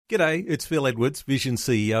G'day, it's Phil Edwards, Vision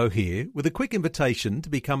CEO here, with a quick invitation to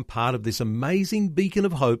become part of this amazing beacon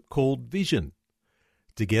of hope called Vision.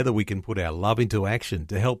 Together we can put our love into action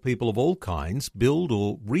to help people of all kinds build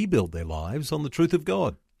or rebuild their lives on the truth of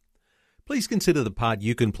God. Please consider the part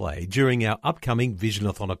you can play during our upcoming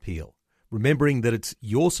Visionathon appeal, remembering that it's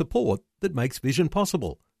your support that makes Vision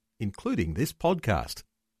possible, including this podcast.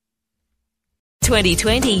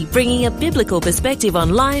 2020, bringing a biblical perspective on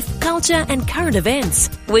life, culture and current events.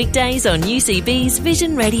 Weekdays on UCB's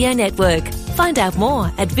Vision Radio Network. Find out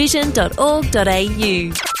more at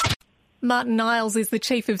vision.org.au. Martin Iles is the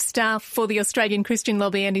Chief of Staff for the Australian Christian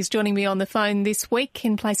Lobby and he's joining me on the phone this week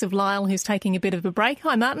in place of Lyle, who's taking a bit of a break.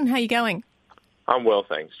 Hi Martin, how are you going? I'm well,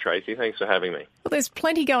 thanks, Tracy. Thanks for having me. Well, there's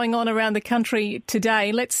plenty going on around the country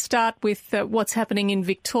today. Let's start with what's happening in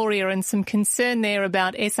Victoria and some concern there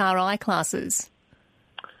about SRI classes.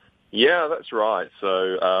 Yeah, that's right.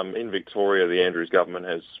 So in Victoria, the Andrews government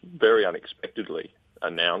has very unexpectedly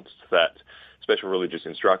announced that special religious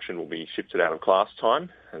instruction will be shifted out of class time.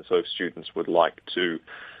 And so if students would like to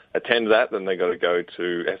attend that, then they've got to go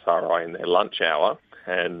to SRI in their lunch hour.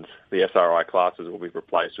 And the SRI classes will be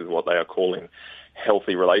replaced with what they are calling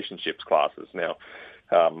healthy relationships classes. Now,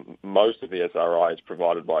 most of the SRI is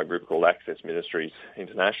provided by a group called Access Ministries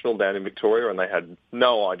International down in Victoria, and they had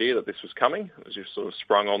no idea that this was coming. It was just sort of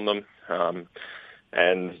sprung on them,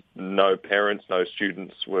 and no parents, no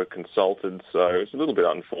students were consulted, so it's a little bit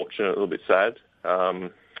unfortunate, a little bit sad.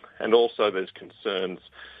 And also there's concerns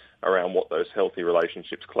around what those healthy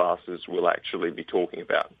relationships classes will actually be talking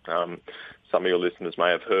about. Some of your listeners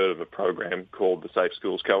may have heard of a program called the Safe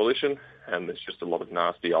Schools Coalition, and there's just a lot of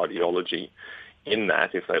nasty ideology in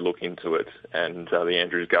that if they look into it. And the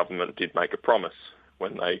Andrews government did make a promise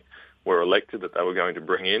when they were elected that they were going to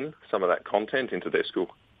bring in some of that content into their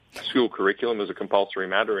school curriculum as a compulsory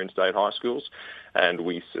matter in state high schools. And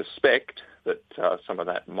we suspect that some of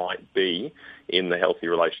that might be in the healthy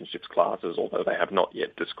relationships classes, although they have not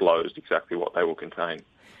yet disclosed exactly what they will contain.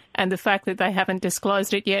 And the fact that they haven't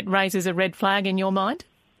disclosed it yet raises a red flag in your mind?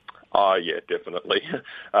 Oh, yeah, definitely.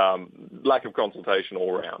 Lack of consultation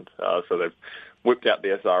all round. So they've whipped out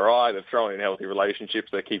the SRI, they've thrown in healthy relationships,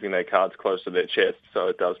 they're keeping their cards close to their chest, so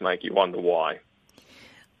it does make you wonder why.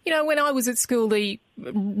 You know, when I was at school, the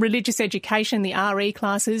religious education, the RE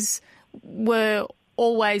classes, were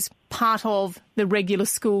always part of the regular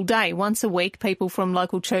school day. Once a week, people from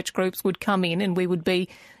local church groups would come in and we would be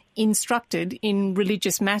instructed in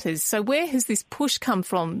religious matters. So where has this push come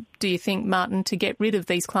from, do you think, Martin, to get rid of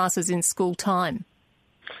these classes in school time?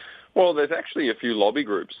 Well, there's actually a few lobby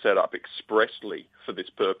groups set up expressly for this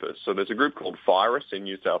purpose. So there's a group called FIRIS in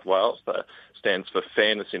New South Wales that stands for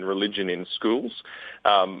Fairness in Religion in Schools,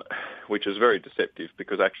 which is very deceptive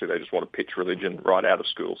because actually they just want to pitch religion right out of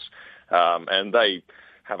schools. And they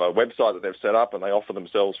have a website that they've set up and they offer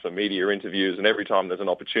themselves for media interviews, and every time there's an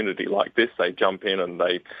opportunity like this, they jump in and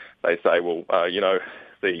they say, well,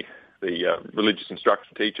 the religious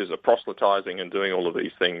instruction teachers are proselytising and doing all of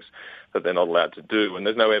these things that they're not allowed to do, and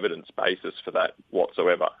there's no evidence basis for that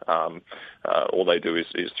whatsoever. All they do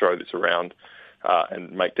is throw this around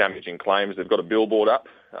and make damaging claims. They've got a billboard up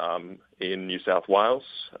in New South Wales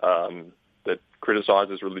that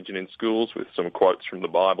criticises religion in schools with some quotes from the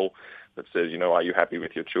Bible that says, are you happy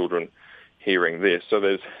with your children hearing this? So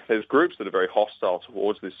there's groups that are very hostile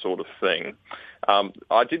towards this sort of thing.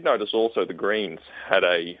 I did notice also the Greens had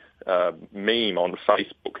a meme on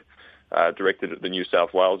Facebook directed at the New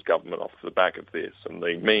South Wales government off the back of this, and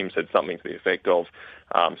the meme said something to the effect of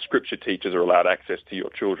scripture teachers are allowed access to your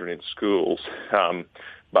children in schools,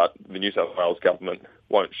 but the New South Wales government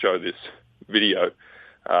won't show this video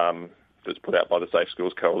that's put out by the Safe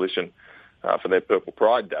Schools Coalition for their Purple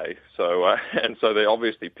Pride Day. So so they're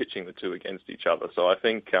obviously pitching the two against each other. So I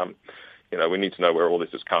think we need to know where all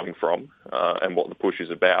this is coming from and what the push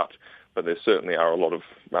is about. But there certainly are a lot of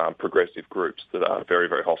progressive groups that are very,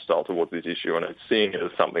 very hostile towards this issue and are seeing it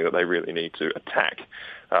as something that they really need to attack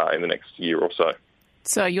in the next year or so.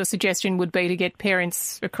 So your suggestion would be to get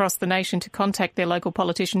parents across the nation to contact their local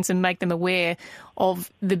politicians and make them aware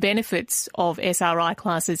of the benefits of SRI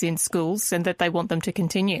classes in schools and that they want them to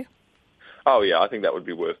continue? Oh, yeah, I think that would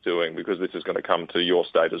be worth doing because this is going to come to your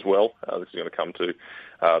state as well. This is going to come to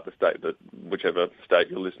the state whichever state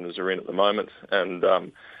your listeners are in at the moment. And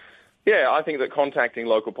I think that contacting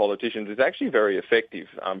local politicians is actually very effective.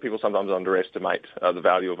 People sometimes underestimate the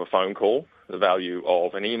value of a phone call, the value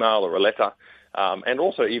of an email or a letter, and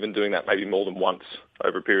also even doing that maybe more than once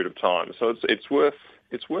over a period of time. So it's worth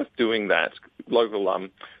doing that. The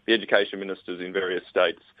education ministers in various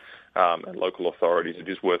states and local authorities, it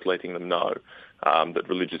is worth letting them know that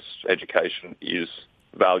religious education is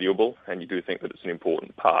valuable, and you do think that it's an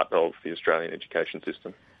important part of the Australian education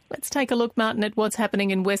system. Let's take a look, Martin, at what's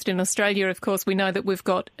happening in Western Australia. Of course, we know that we've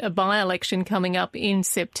got a by-election coming up in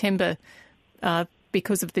September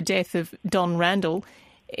because of the death of Don Randall.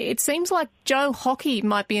 It seems like Joe Hockey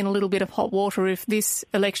might be in a little bit of hot water if this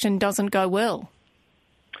election doesn't go well.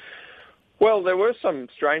 Well, there were some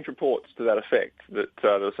strange reports to that effect, that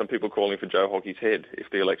there were some people calling for Joe Hockey's head if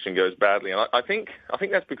the election goes badly. And I think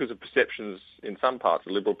that's because of perceptions in some parts of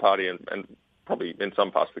the Liberal Party and probably in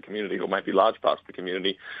some parts of the community, or maybe large parts of the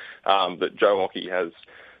community, that Joe Hockey has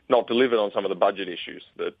not delivered on some of the budget issues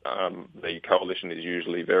that the coalition is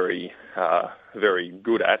usually very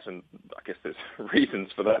good at. And I guess there's reasons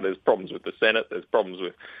for that. There's problems with the Senate. There's problems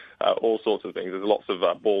with all sorts of things. There's lots of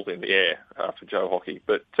balls in the air for Joe Hockey.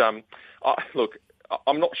 But look,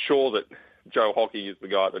 I'm not sure that Joe Hockey is the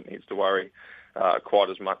guy that needs to worry quite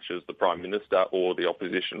as much as the Prime Minister or the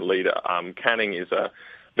opposition leader. Canning is a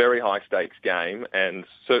very high-stakes game, and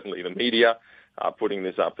certainly the media are putting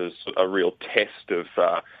this up as a real test of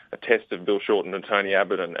Bill Shorten and Tony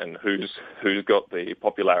Abbott and who's got the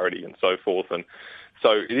popularity and so forth. And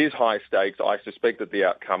so it is high stakes. I suspect that the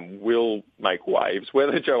outcome will make waves.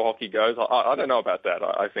 Whether Joe Hockey goes, I don't know about that.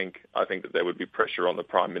 I think that there would be pressure on the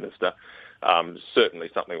Prime Minister. Certainly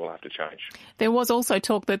something will have to change. There was also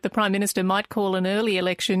talk that the Prime Minister might call an early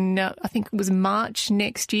election, I think it was March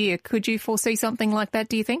next year. Could you foresee something like that,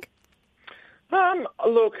 do you think?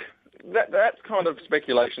 Look, that kind of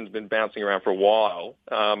speculation's been bouncing around for a while.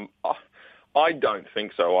 I don't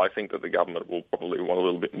think so. I think that the government will probably want a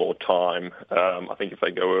little bit more time. I think if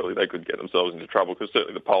they go early, they could get themselves into trouble, because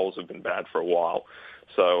certainly the polls have been bad for a while.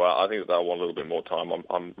 So I think that they'll want a little bit more time.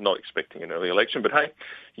 I'm not expecting an early election. But hey,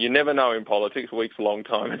 you never know in politics. A week's a long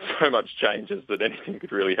time, and so much changes that anything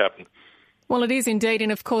could really happen. Well, it is indeed.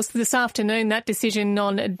 And of course, this afternoon, that decision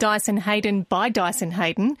on Dyson Heydon by Dyson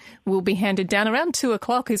Heydon will be handed down around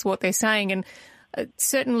 2:00 is what they're saying. And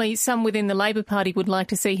certainly some within the Labor Party would like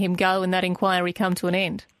to see him go and that inquiry come to an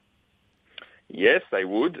end. Yes, they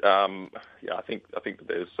would. I think that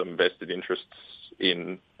there's some vested interests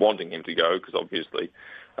in wanting him to go, because obviously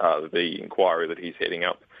the inquiry that he's heading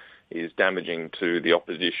up is damaging to the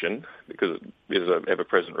opposition, because it is an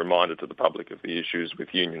ever-present reminder to the public of the issues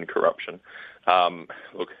with union corruption. The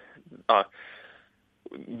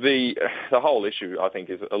whole issue, I think,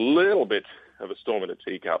 is a little bit of a storm in a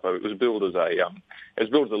teacup. It was billed as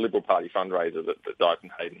a Liberal Party fundraiser that Dyson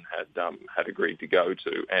Heydon had agreed to go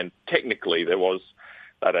to, and technically there was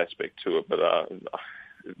that aspect to it. But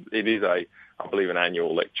it is I believe, an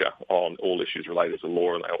annual lecture on all issues related to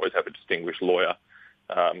law, and they always have a distinguished lawyer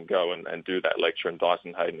go and do that lecture, and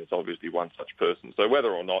Dyson Heydon is obviously one such person. So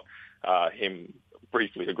whether or not him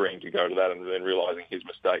briefly agreeing to go to that and then realising his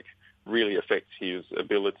mistake really affects his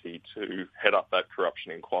ability to head up that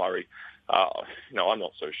corruption inquiry, I'm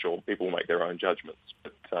not so sure. People will make their own judgments.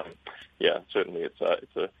 But certainly it's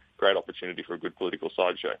a great opportunity for a good political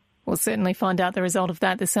sideshow. We'll certainly find out the result of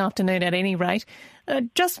that this afternoon at any rate.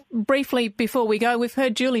 Just briefly before we go, we've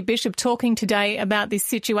heard Julie Bishop talking today about this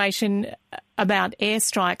situation about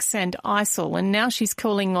airstrikes and ISIL, and now she's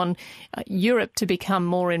calling on Europe to become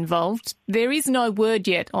more involved. There is no word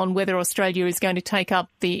yet on whether Australia is going to take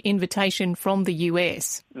up the invitation from the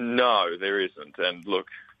US. No, there isn't. And look,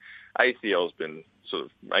 ACL's been sort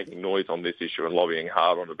of making noise on this issue and lobbying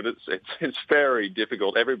hard on it, but it's very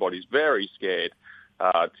difficult. Everybody's very scared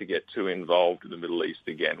to get too involved in the Middle East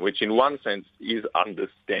again, which in one sense is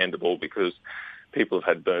understandable, because people have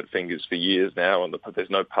had burnt fingers for years now, and there's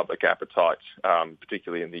no public appetite,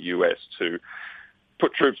 particularly in the US, to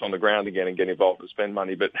put troops on the ground again and get involved and spend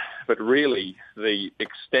money. But really, the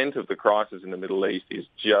extent of the crisis in the Middle East is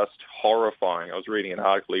just horrifying. I was reading an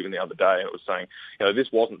article even the other day, and it was saying,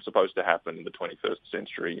 this wasn't supposed to happen in the 21st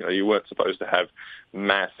century. You weren't supposed to have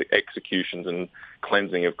mass executions and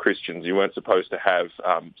cleansing of Christians. You weren't supposed to have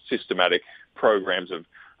systematic programs of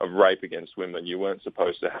rape against women. You weren't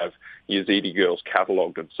supposed to have Yazidi girls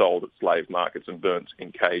catalogued and sold at slave markets and burnt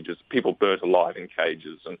in cages, people burnt alive in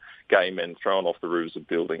cages, and gay men thrown off the roofs of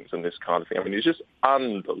buildings and this kind of thing. I mean, it's just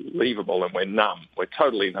unbelievable, and we're numb. We're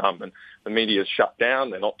totally numb, and the media's shut down.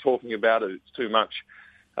 They're not talking about it. It's too much.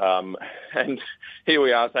 And here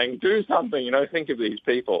we are saying, do something, think of these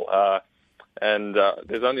people. And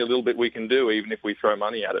there's only a little bit we can do, even if we throw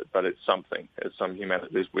money at it, but it's something. It's some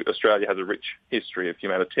humanity. Australia has a rich history of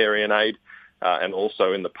humanitarian aid, and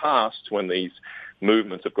also in the past, when these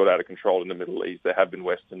movements have got out of control in the Middle East, there have been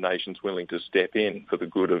Western nations willing to step in for the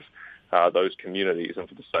good of those communities and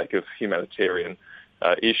for the sake of humanitarian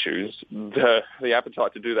issues, the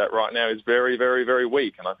appetite to do that right now is very, very, very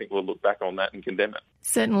weak, and I think we'll look back on that and condemn it.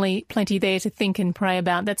 Certainly plenty there to think and pray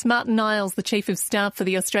about. That's Martin Iles, the Chief of Staff for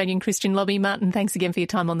the Australian Christian Lobby. Martin, thanks again for your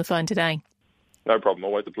time on the phone today. No problem.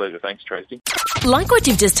 Always a pleasure. Thanks, Tracy. Like what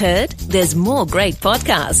you've just heard? There's more great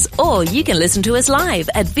podcasts, or you can listen to us live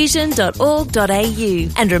at vision.org.au.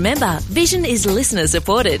 And remember, Vision is listener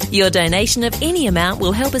supported. Your donation of any amount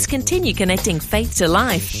will help us continue connecting faith to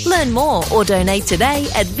life. Learn more or donate today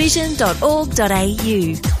at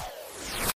vision.org.au.